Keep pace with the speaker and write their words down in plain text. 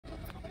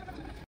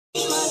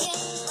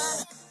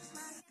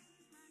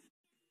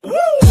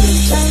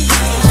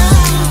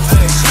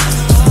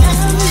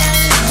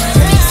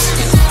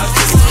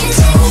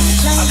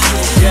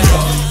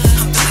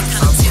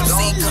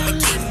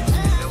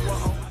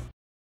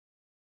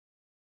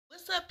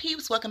up,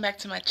 peeps? Welcome back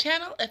to my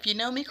channel. If you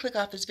know me, click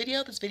off this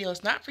video. This video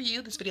is not for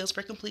you. This video is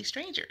for complete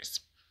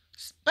strangers.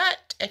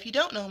 But if you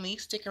don't know me,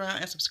 stick around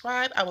and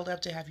subscribe. I would love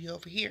to have you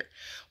over here.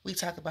 We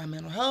talk about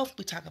mental health.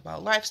 We talk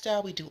about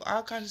lifestyle. We do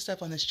all kinds of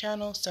stuff on this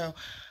channel. So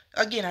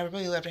again, I would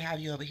really love to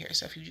have you over here.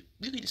 So if you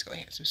can just go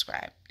ahead and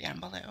subscribe down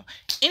below.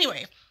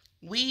 Anyway,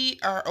 we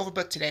are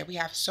overbooked today. We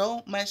have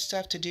so much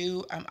stuff to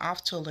do. I'm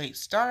off to a late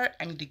start.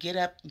 I need to get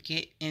up,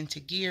 get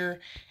into gear,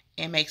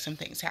 and make some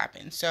things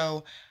happen.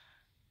 So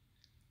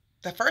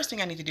the first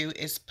thing I need to do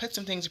is put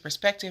some things in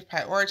perspective,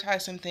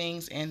 prioritize some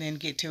things, and then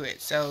get to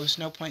it. So there's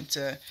no point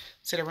to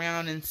sit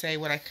around and say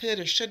what I could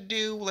or should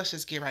do. Let's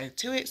just get right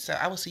to it. So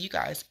I will see you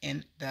guys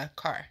in the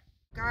car.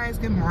 Guys,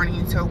 good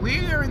morning. So we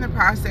are in the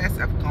process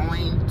of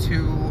going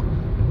to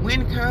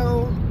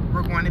Winco.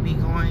 We're going to be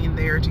going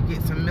there to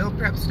get some meal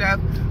prep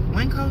stuff.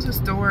 Winco's a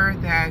store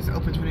that's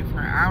open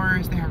 24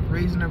 hours. They have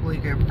reasonably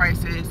good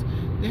prices.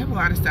 They have a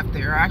lot of stuff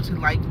there. I actually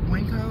like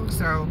Winco,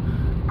 so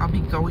I'll be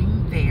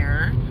going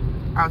there.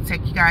 I'll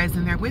take you guys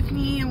in there with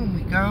me when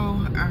we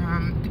go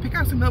to pick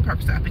out some meal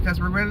prep stuff, because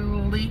we're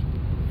really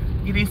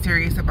getting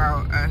serious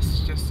about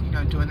us just,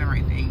 doing the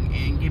right thing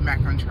and getting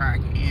back on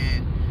track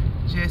and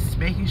just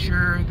making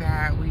sure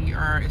that we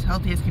are as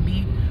healthy as can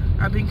be.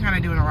 I've been kind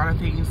of doing a lot of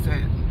things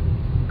that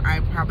I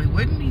probably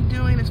wouldn't be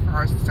doing as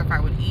far as the stuff I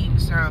would eat,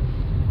 so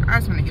I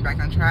just want to get back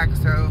on track.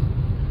 So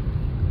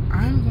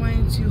I'm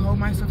going to hold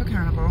myself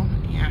accountable,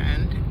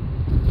 and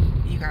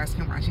you guys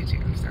can watch it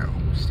too. So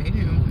stay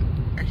tuned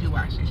as you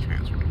watch this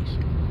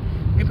transformation.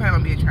 It probably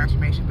won't be a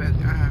transformation, but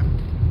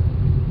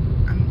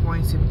I'm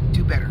going to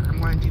do better.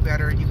 I'm going to do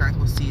better, and you guys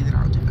will see that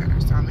I'll do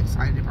better. So I'm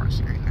excited about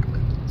sharing that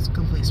with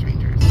complete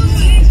strangers.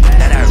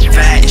 That ass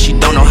fat, she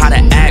don't know how to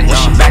act. When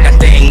she back, I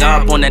think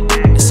up on it.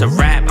 It's a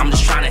rap. I'm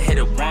just trying to hit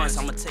it once.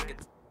 I'm gonna take it.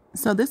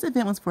 So this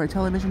event was for a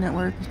television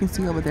network. You can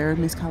see over there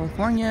Miss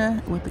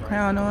California with the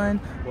crown on.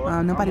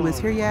 Nobody was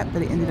here yet,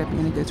 but it ended up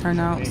being a good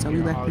turnout. So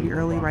we left pretty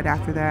early right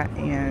after that,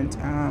 and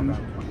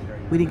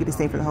we didn't get to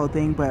stay for the whole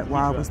thing, but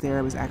while I was there,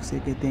 it was actually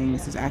a good thing.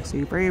 This is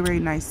actually a very, very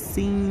nice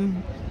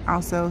scene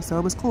also, so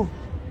it was cool.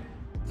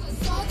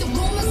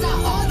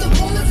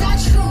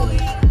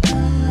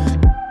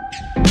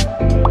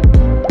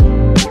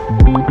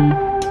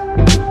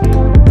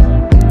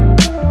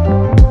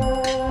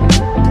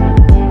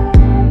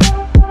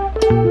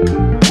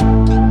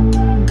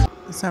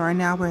 So right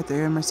now we're at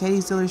the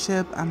Mercedes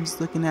dealership. I'm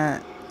just looking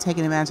at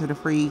taking advantage of the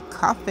free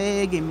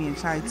coffee, getting me a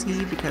chai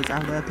tea, because I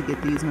love to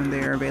get these when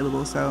they're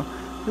available. So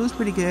it was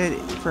pretty good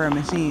for a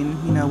machine.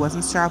 It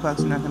wasn't Starbucks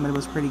or nothing, but it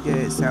was pretty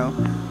good. So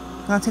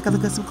I'm gonna take a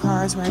look at some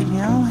cars right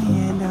now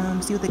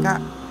and see what they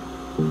got.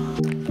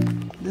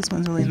 This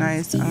one's really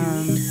nice.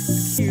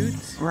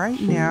 Cute. Right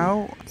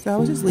now, so I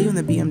was just leaving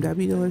the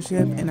BMW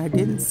dealership, and I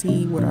didn't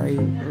see what I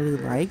really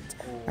liked.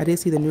 I did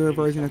see the newer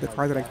version of the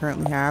car that I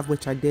currently have,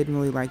 which I didn't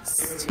really like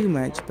too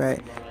much, but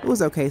it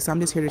was okay. So I'm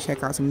just here to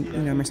check out some,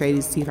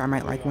 Mercedes, see if I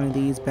might like one of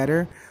these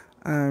better.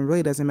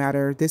 Really doesn't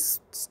matter.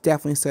 This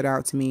definitely stood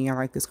out to me. I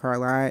like this car a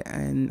lot,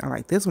 and I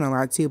like this one a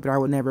lot too, but I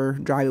would never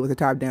drive it with the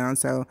top down,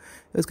 so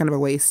it was kind of a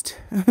waste.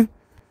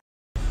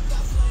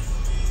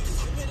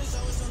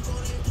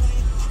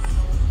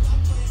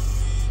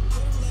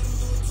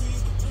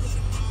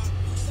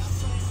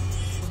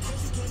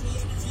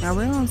 Now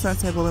we're on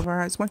Sunset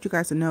Boulevard. I just want you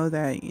guys to know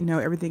that,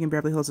 everything in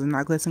Beverly Hills is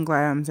not glitz and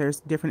glam.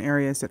 There's different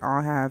areas that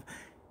all have,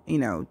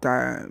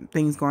 the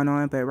things going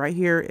on. But right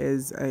here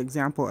is an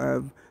example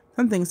of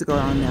some things that go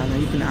on now. Now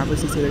you can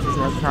obviously see there's a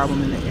drug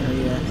problem in the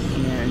area,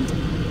 and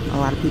a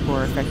lot of people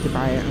are affected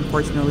by it.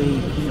 Unfortunately,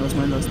 it's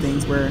one of those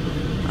things where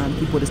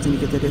people just need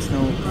to get the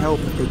additional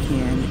help if they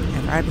can.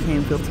 If I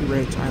became filthy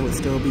rich, I would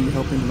still be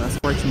helping the less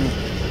fortunate,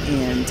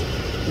 and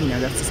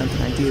that's just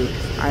something I do.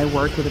 I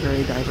work with a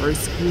very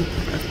diverse group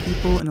of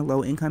people in a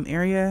low-income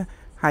area,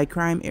 high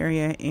crime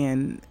area,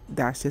 and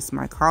that's just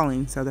my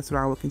calling. So that's what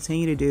I will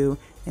continue to do,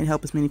 and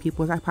help as many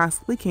people as I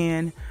possibly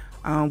can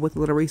with the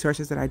little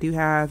resources that I do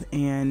have,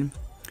 and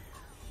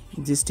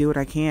just do what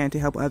I can to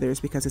help others,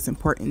 because it's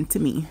important to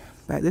me.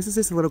 But this is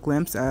just a little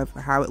glimpse of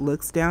how it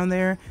looks down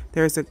there.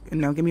 There's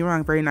don't get me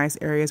wrong, very nice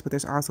areas, but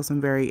there's also some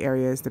very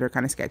areas that are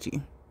kind of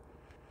sketchy.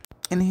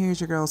 And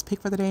here's your girl's pick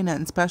for the day.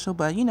 Nothing special,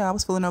 but I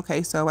was feeling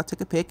okay, so I took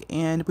a pic,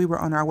 and we were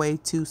on our way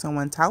to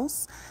someone's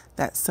house.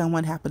 That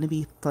someone happened to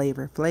be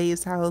Flavor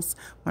Flav's house.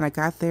 When I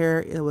got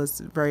there, it was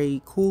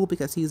very cool,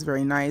 because he's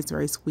very nice,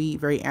 very sweet,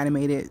 very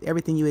animated,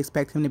 everything you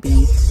expect him to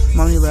be.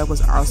 Moni Love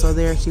was also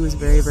there. She was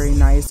very, very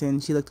nice,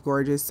 and she looked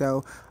gorgeous.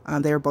 So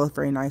they were both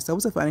very nice. So it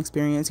was a fun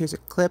experience. Here's a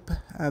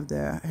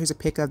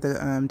pic of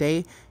the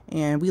day,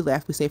 and we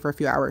left. We stayed for a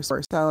few hours.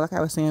 So like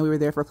I was saying, we were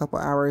there for a couple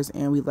hours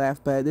and we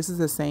left. But this is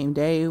the same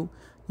day.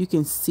 You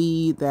can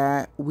see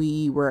that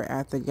we were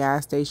at the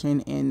gas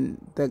station, and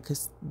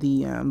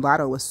the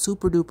lotto was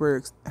super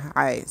duper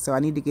high. So I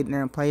need to get in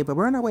there and play. But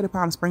we're on our way to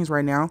Palm Springs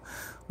right now.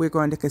 We're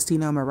going to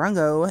Casino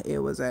Morongo. It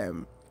was a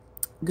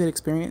good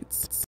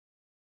experience.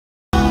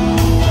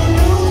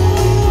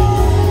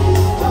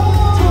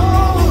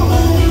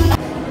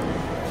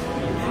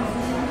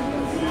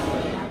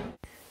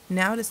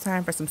 Now it is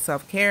time for some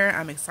self-care.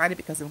 I'm excited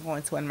because I'm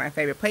going to one of my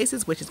favorite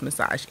places, which is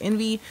Massage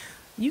Envy.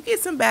 You get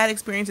some bad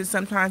experiences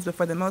sometimes, but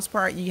for the most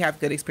part, you have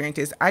good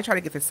experiences. I try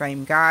to get the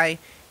same guy.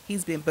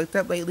 He's been booked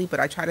up lately, but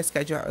I try to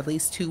schedule at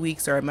least 2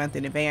 weeks or a month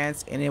in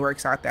advance, and it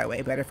works out that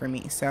way better for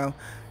me. So,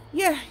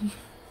 yeah.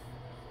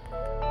 I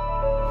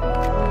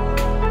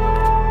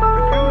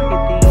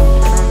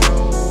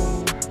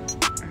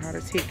don't know how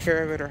to take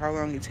care of it or how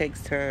long it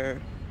takes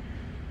to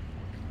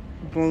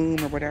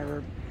bloom or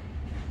whatever,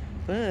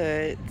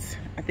 but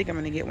I think I'm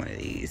gonna get one of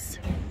these.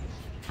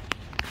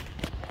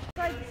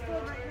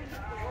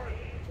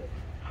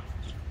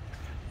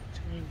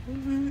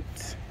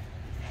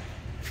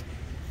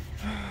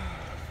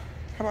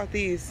 How about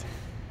these?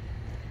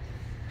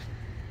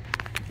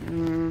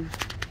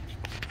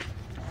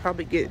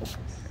 Probably get,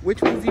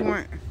 which ones do you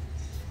want?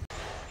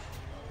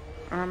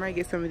 I might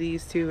get some of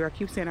these too. I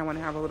keep saying I want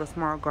to have a little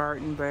small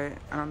garden, but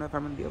I don't know if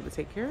I'm going to be able to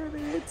take care of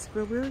it,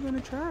 but we're going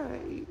to try.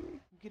 I'm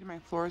getting my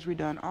floors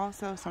redone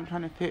also, so I'm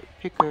trying to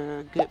pick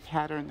a good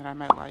pattern that I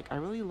might like. I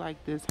really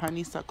like this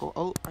honeysuckle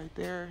oat right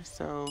there,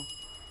 so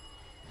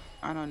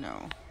I don't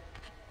know.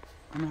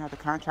 I'm going to have the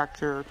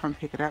contractor come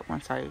pick it up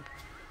once I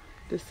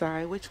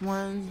decide which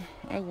ones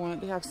I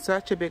want. They have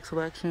such a big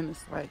selection.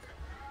 It's like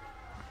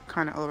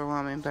kind of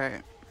overwhelming,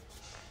 but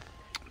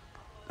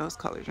those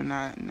colors are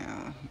not,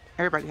 no.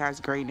 Everybody has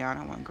gray now. I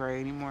don't want gray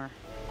anymore.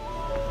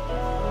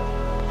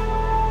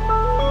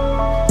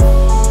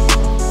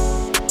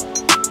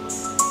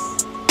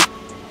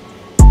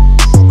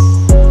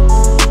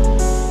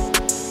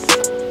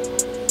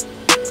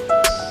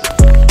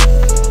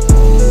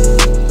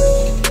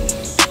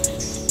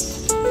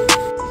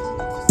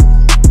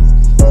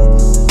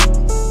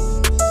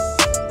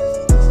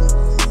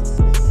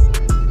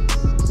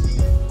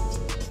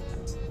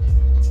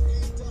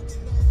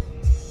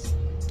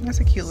 That's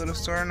a cute little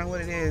store. I don't know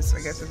what it is. I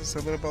guess it's just a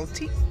little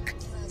boutique.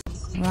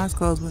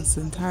 Roscoe's was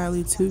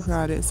entirely too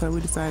crowded, so we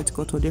decided to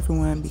go to a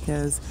different one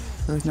because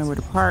there was nowhere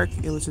to park.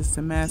 It was just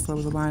a mess. There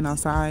was a line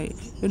outside.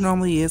 It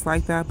normally is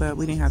like that, but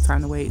we didn't have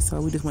time to wait,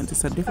 so we just went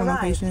to a different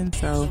location.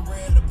 So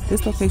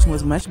this location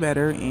was much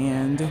better,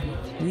 and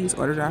we just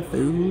ordered our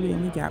food,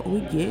 and we got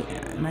what we get.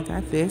 And I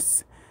got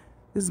this.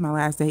 This is my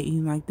last day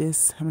eating like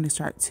this. I'm going to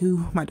start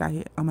my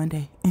diet on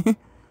Monday.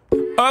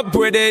 Up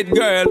with it,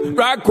 girl.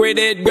 Rock with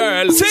it,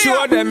 girl.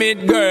 Show them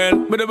it,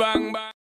 girl. With a bang bang.